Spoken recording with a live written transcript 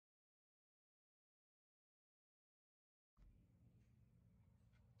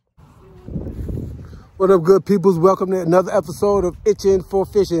What up, good peoples? Welcome to another episode of Itching for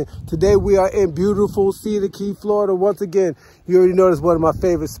Fishing. Today we are in beautiful Cedar Key, Florida. Once again, you already know this is one of my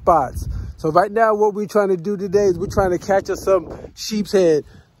favorite spots. So right now what we're trying to do today is we're trying to catch us some sheepshead,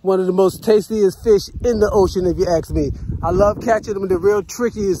 one of the most tastiest fish in the ocean if you ask me. I love catching them. They're real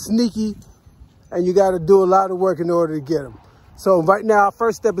tricky and sneaky, and you got to do a lot of work in order to get them. So right now our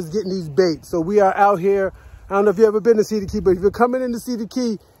first step is getting these baits. So we are out here. I don't know if you've ever been to Cedar Key, but if you're coming into Cedar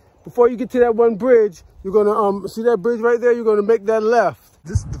Key, before you get to that one bridge, you're gonna see that bridge right there. You're gonna make that left.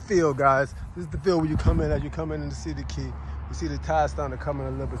 This is the field, guys. This is the field where you come in. As you come in the Cedar Key, you see the tide starting to come in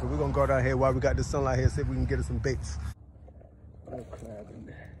a little bit. So we're gonna go down here while we got the sunlight here, see if we can get us some baits. Oh, crab in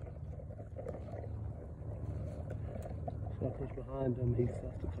there. So I push behind him. He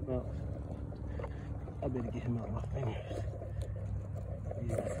starts to come out. I better get him out of my fingers.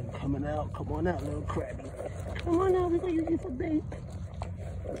 Yes, I'm coming out. Come on out, little crabby. Come on out. We're gonna use you for bait.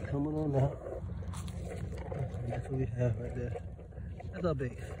 Coming on now. That's what we have right there. That's our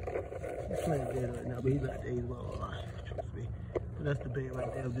bait. He's playing dead right now, but he's not dead. He's well alive, trust me. But that's the bait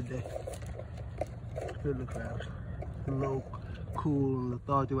right there of the day. Still the crabs. A little cool and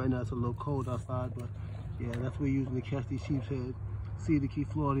lethargic right now. It's a little cold outside, but yeah, that's what we're using to catch these sheepshead. Cedar Key,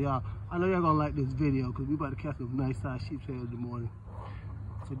 Florida, y'all. I know y'all gonna like this video because we about to catch some nice size sheepshead in the morning.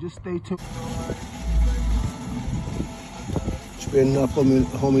 So just stay tuned. Been enough for me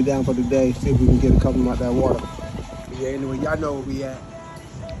to hold me down for the day. See if we can get a couple out that water. But yeah, anyway, y'all know where we at.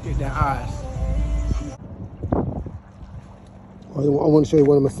 Get that ice. I want to show you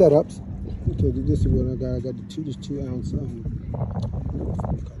one of my setups. So this is what I got. I got this 2 ounce.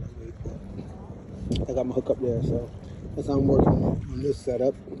 I got my hook up there, so that's how I'm working on this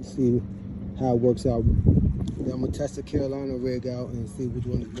setup. Let's see how it works out. Then I'm gonna test the Carolina rig out and see which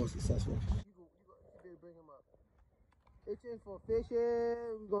one is more successful. Itching for fishing.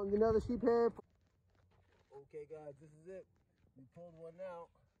 We're gonna get another sheephead. Okay, guys, this is it. We pulled one out.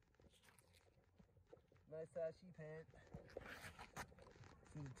 Nice size sheephead.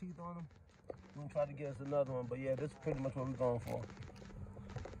 See the teeth on them? We're gonna try to get us another one, but yeah, this is pretty much what we're going for.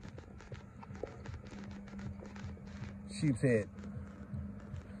 Sheepshead.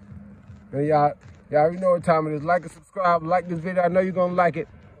 Now, y'all already know what time it is. Like and subscribe. Like this video. I know you're gonna like it.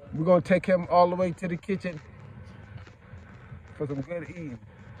 We're gonna take him all the way to the kitchen for some good eating.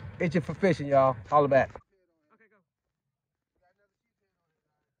 Itching for fishing, y'all. Holla back. Okay, go.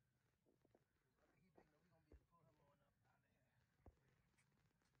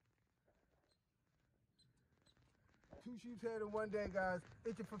 2 sheepshead in one day, guys.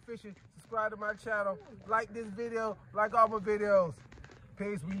 Itching for fishing. Subscribe to my channel. Like this video. Like all my videos.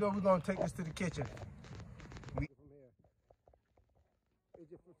 Peace. We know we're gonna take this to the kitchen. From here.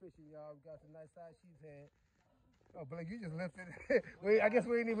 Itching for fishing, y'all. We got some nice size sheepshead. Oh, Blake, you just lifted it. I guess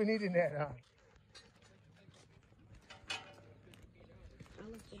we ain't even needing that, huh?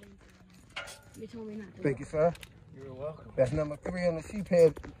 You told me not to. Thank you, sir. You're welcome. That's number 3 on the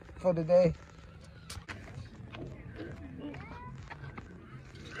sheephead for the day.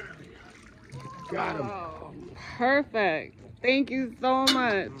 Got him. Oh, perfect. Thank you so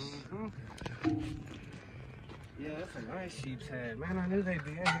much. Yeah, that's a nice sheepshead. Man, I knew they'd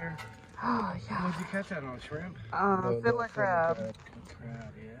be in here. Oh, yeah. What'd you catch that on, shrimp? Fiddler crab. Crab,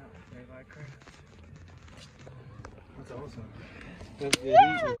 yeah. They like crabs. That's awesome. That's good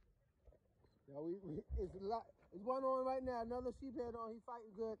eating. Yeah, it's one on right now. Another sheephead on. He's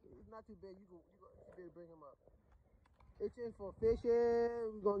fighting good. It's not too big. You can bring him up. Itching for fishing.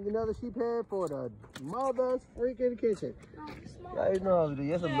 We're going to get another sheephead for the mother's freaking kitchen. Yeah, you know,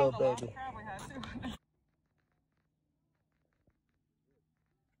 it's a little baby.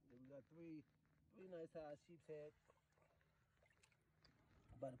 We got three nice size sheepshead.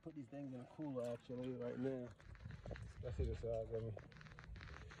 I'm about to put these things in a cooler actually right now. Let's see the size of me.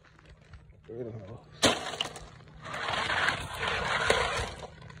 Look at them.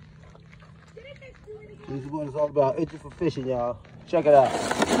 This is what it's all about. Itching for fishing, y'all. Check it out.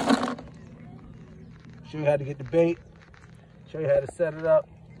 Show you how to get the bait. Show you how to set it up.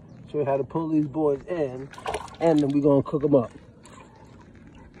 Show you how to pull these boys in. And then we're going to cook them up.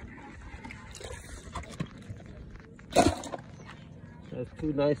 That's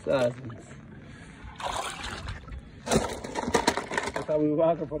 2 nice sizes. That's how we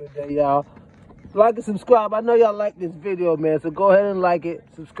rocking for the day, y'all. Like and subscribe. I know y'all like this video, man. So go ahead and like it,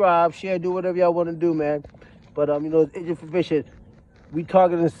 subscribe, share, do whatever y'all want to do, man. But you know, it's Itching for Fishing. We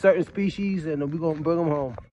targeting certain species, and we're gonna bring them home.